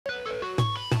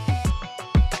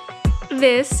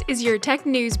This is your tech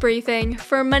news briefing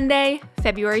for Monday,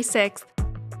 February 6th.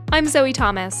 I'm Zoe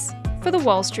Thomas for the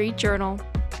Wall Street Journal.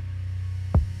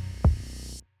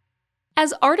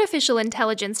 As artificial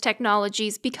intelligence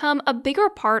technologies become a bigger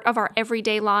part of our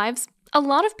everyday lives, a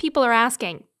lot of people are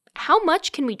asking, how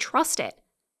much can we trust it?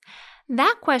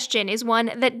 That question is one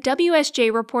that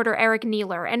WSJ reporter Eric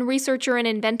Niiler and researcher and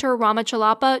inventor Rama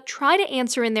Chellappa try to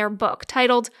answer in their book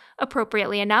titled,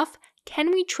 appropriately enough, Can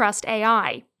We Trust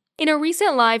AI? In a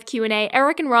recent live Q&A,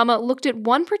 Eric and Rama looked at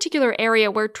one particular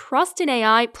area where trust in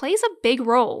AI plays a big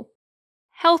role: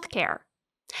 healthcare.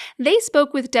 They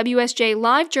spoke with WSJ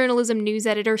live journalism news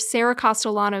editor Sarah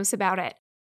Castellanos about it.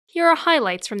 Here are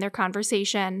highlights from their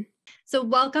conversation. So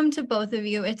welcome to both of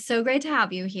you. It's so great to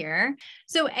have you here.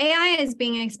 So AI is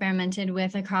being experimented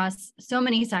with across so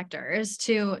many sectors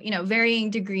to,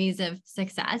 varying degrees of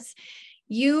success.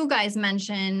 You guys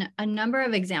mention a number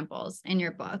of examples in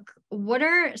your book. What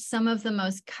are some of the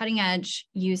most cutting edge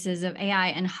uses of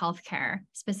AI in healthcare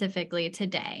specifically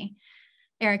today?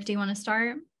 Eric, do you want to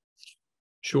start?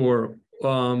 Sure.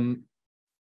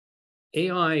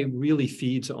 AI really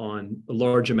feeds on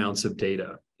large amounts of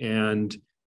data, and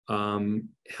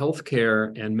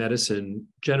healthcare and medicine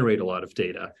generate a lot of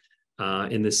data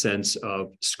in the sense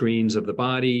of screens of the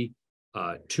body,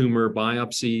 tumor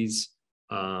biopsies,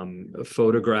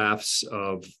 photographs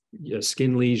of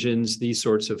skin lesions, these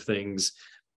sorts of things,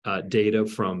 data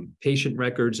from patient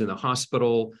records in the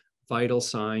hospital, vital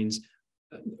signs,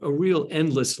 a real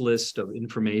endless list of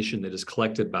information that is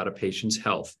collected about a patient's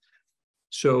health.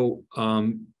 So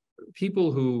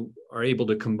people who are able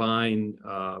to combine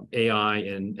AI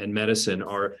and medicine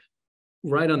are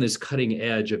right on this cutting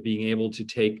edge of being able to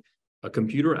take a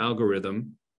computer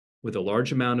algorithm with a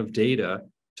large amount of data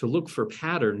to look for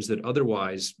patterns that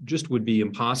otherwise just would be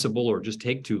impossible or just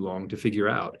take too long to figure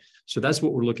out. So that's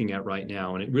what we're looking at right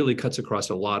now, and it really cuts across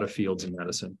a lot of fields in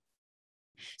medicine.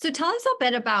 So tell us a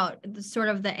bit about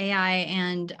the AI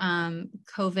and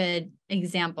COVID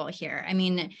example here. I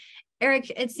mean,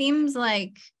 Eric, it seems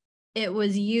like it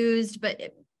was used, but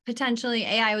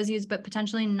AI was used, but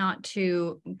potentially not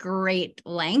to great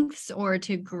lengths or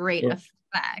to great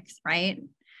effects, right?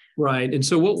 Right. And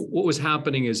so what was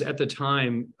happening is at the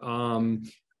time,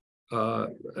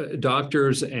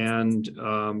 doctors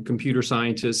and computer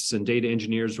scientists and data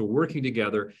engineers were working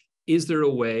together. Is there a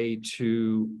way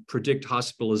to predict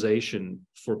hospitalization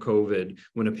for COVID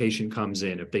when a patient comes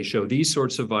in? If they show these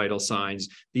sorts of vital signs,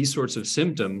 these sorts of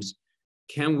symptoms,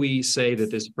 can we say that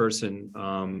this person,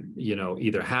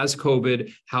 either has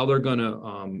COVID, how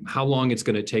long it's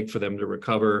going to take for them to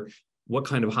recover, what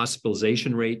kind of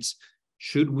hospitalization rates?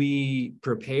 Should we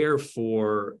prepare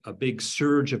for a big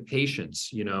surge of patients,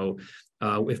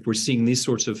 if we're seeing these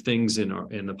sorts of things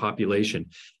in the population?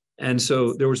 And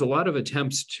so there was a lot of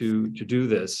attempts to do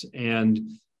this. And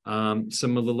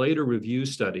some of the later review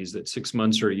studies that 6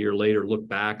 months or a year later look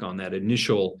back on that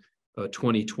initial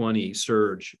 2020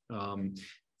 surge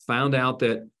found out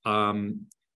that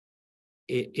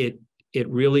it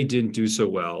really didn't do so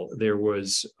well. There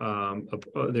was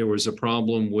a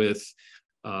problem with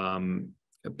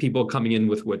people coming in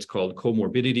with what's called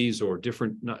comorbidities or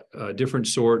different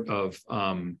sort of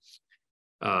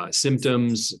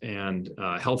symptoms and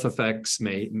health effects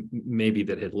maybe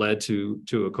that had led to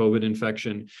a COVID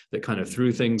infection that kind of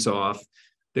threw things off.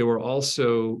 There were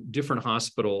also different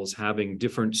hospitals having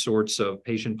different sorts of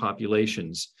patient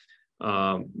populations,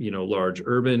 large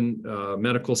urban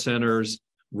medical centers,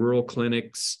 rural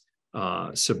clinics,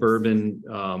 suburban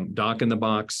doc in the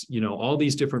box, all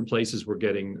these different places were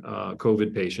getting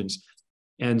COVID patients.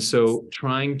 And so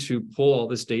trying to pull all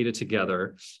this data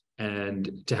together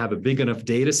and to have a big enough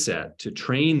data set to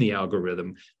train the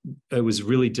algorithm, it was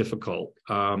really difficult.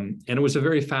 And it was a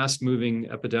very fast-moving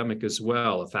epidemic as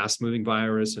well, a fast-moving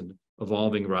virus and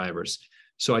evolving virus.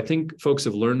 So I think folks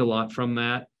have learned a lot from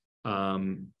that.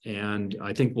 And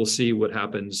I think we'll see what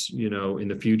happens, in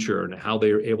the future and how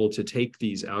they're able to take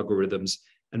these algorithms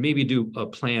and maybe do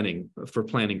planning for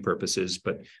planning purposes,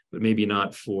 but maybe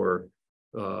not for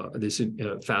this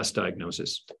fast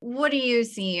diagnosis. What do you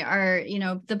see are,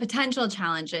 the potential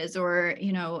challenges or,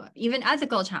 even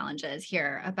ethical challenges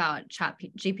here about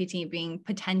ChatGPT being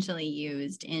potentially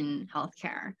used in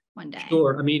healthcare one day?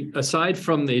 Sure. I mean, aside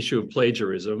from the issue of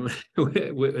plagiarism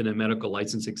in a medical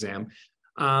license exam,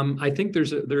 I think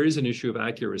there is an issue of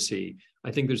accuracy.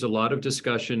 I think there's a lot of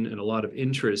discussion and a lot of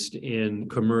interest in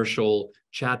commercial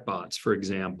chatbots, for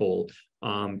example.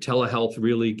 Telehealth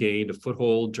really gained a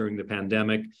foothold during the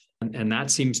pandemic, and that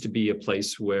seems to be a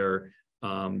place where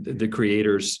the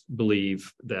creators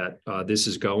believe that this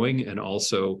is going, and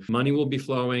also money will be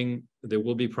flowing, there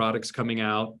will be products coming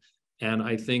out, And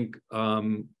I think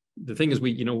the thing is,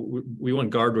 we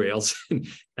want guardrails,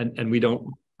 and we don't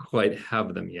quite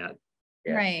have them yet.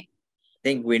 Yeah. Right. I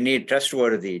think we need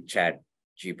trustworthy chat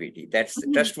GPT. That's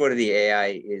trustworthy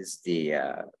AI is the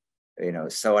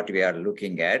so what we are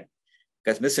looking at,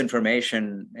 because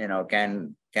misinformation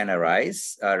can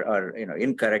arise, or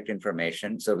incorrect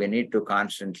information. So we need to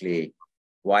constantly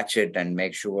watch it and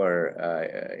make sure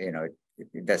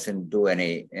it doesn't do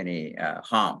any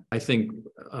harm. I think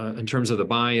in terms of the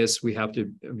bias, we have to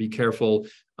be careful.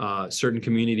 Certain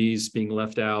communities being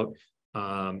left out,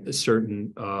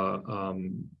 certain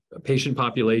patient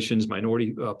populations,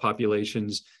 minority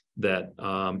populations that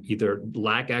either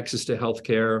lack access to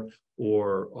healthcare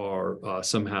or are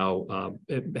somehow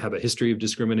have a history of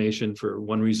discrimination for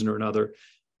one reason or another,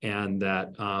 and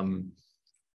that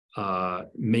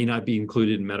may not be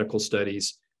included in medical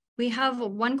studies. We have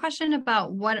one question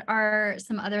about what are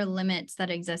some other limits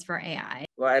that exist for AI?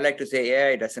 Well, I like to say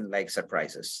AI doesn't like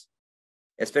surprises,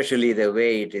 especially the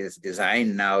way it is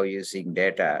designed now using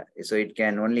data. So it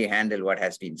can only handle what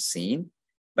has been seen.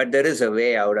 But there is a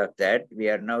way out of that. We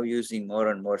are now using more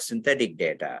and more synthetic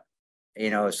data,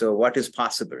 so what is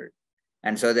possible?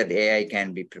 And so that AI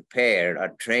can be prepared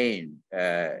or trained,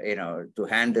 to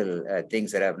handle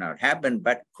things that have not happened,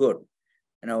 but could.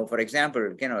 For example,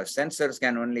 sensors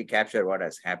can only capture what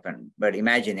has happened, but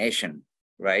imagination,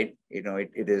 right?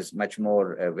 It is much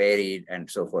more varied and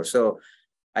so forth. So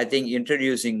I think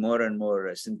introducing more and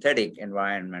more synthetic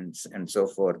environments and so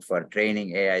forth for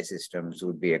training AI systems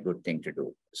would be a good thing to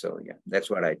do. So yeah, that's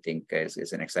what I think is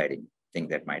an exciting thing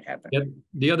that might happen. Yep.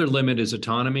 The other limit is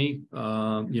autonomy.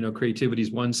 Creativity is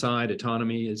one side,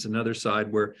 autonomy is another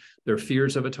side, where there are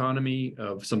fears of autonomy,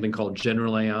 of something called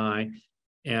general AI.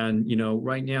 And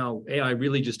right now, AI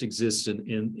really just exists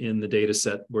in the data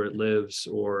set where it lives,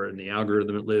 or in the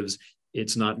algorithm it lives.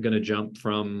 It's not going to jump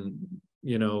from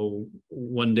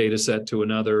one data set to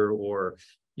another, or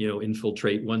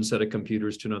infiltrate one set of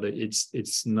computers to another.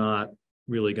 It's not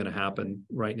really going to happen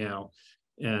right now.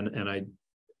 And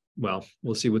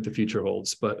we'll see what the future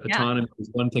holds. But autonomy is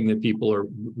one thing that people are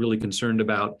really concerned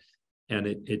about, and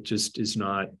it just is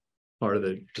not part of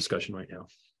the discussion right now.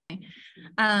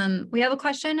 We have a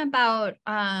question about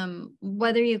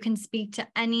whether you can speak to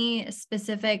any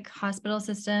specific hospital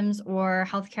systems or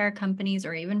healthcare companies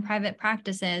or even private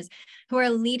practices who are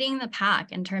leading the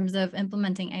pack in terms of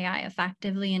implementing AI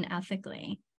effectively and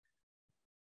ethically.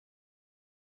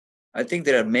 I think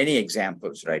there are many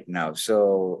examples right now.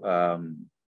 So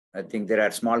I think there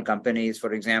are small companies,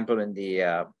 for example, in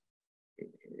the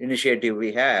initiative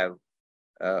we have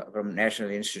from National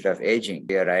Institute of Aging.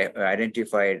 We are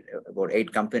identified about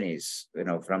 8 companies,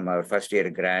 from our first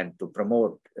year grant to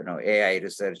promote, AI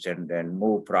research and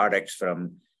move products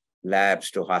from labs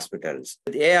to hospitals.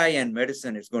 With AI and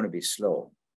medicine, it's going to be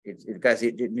slow. Because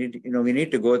we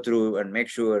need to go through and make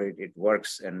sure it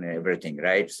works and everything,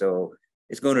 right? So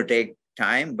it's going to take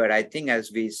time, but I think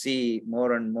as we see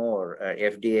more and more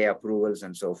FDA approvals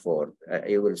and so forth,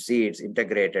 you will see it's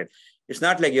integrated. It's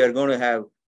not like you're going to have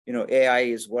AI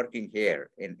is working here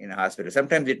in a hospital.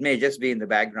 Sometimes it may just be in the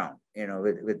background,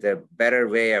 with a better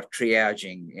way of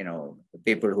triaging,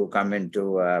 people who come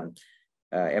into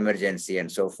emergency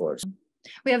and so forth.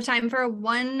 We have time for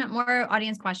one more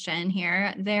audience question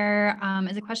here. There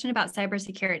is a question about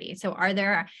cybersecurity. So are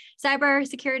there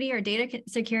cybersecurity or data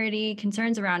security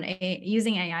concerns around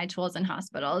using AI tools in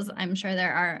hospitals? I'm sure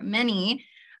there are many.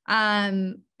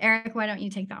 Eric, why don't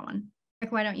you take that one?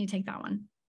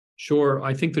 Sure.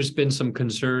 I think there's been some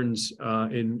concerns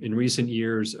in recent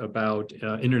years about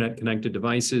internet-connected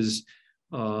devices,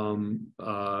 heart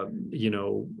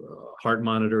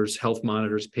monitors, health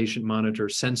monitors, patient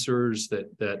monitors, sensors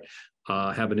that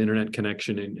have an internet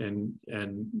connection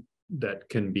and that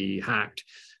can be hacked.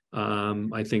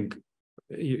 I think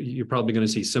you're probably going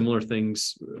to see similar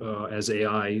things as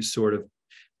AI sort of,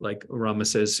 like Rama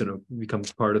says,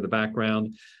 becomes part of the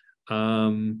background.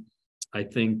 I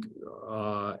think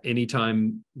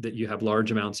anytime that you have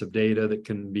large amounts of data that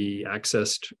can be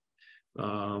accessed,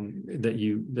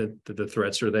 that the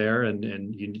threats are there,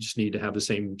 and you just need to have the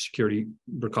same security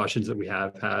precautions that we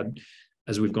have had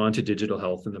as we've gone to digital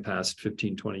health in the past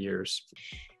 15, 20 years.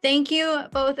 Thank you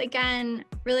both again.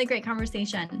 Really great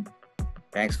conversation.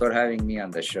 Thanks for having me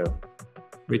on the show.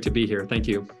 Great to be here. Thank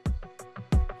you.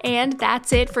 And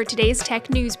that's it for today's Tech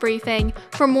News Briefing.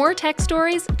 For more tech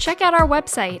stories, check out our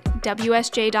website,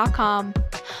 WSJ.com.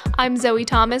 I'm Zoe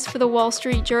Thomas for the Wall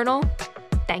Street Journal.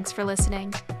 Thanks for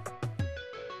listening.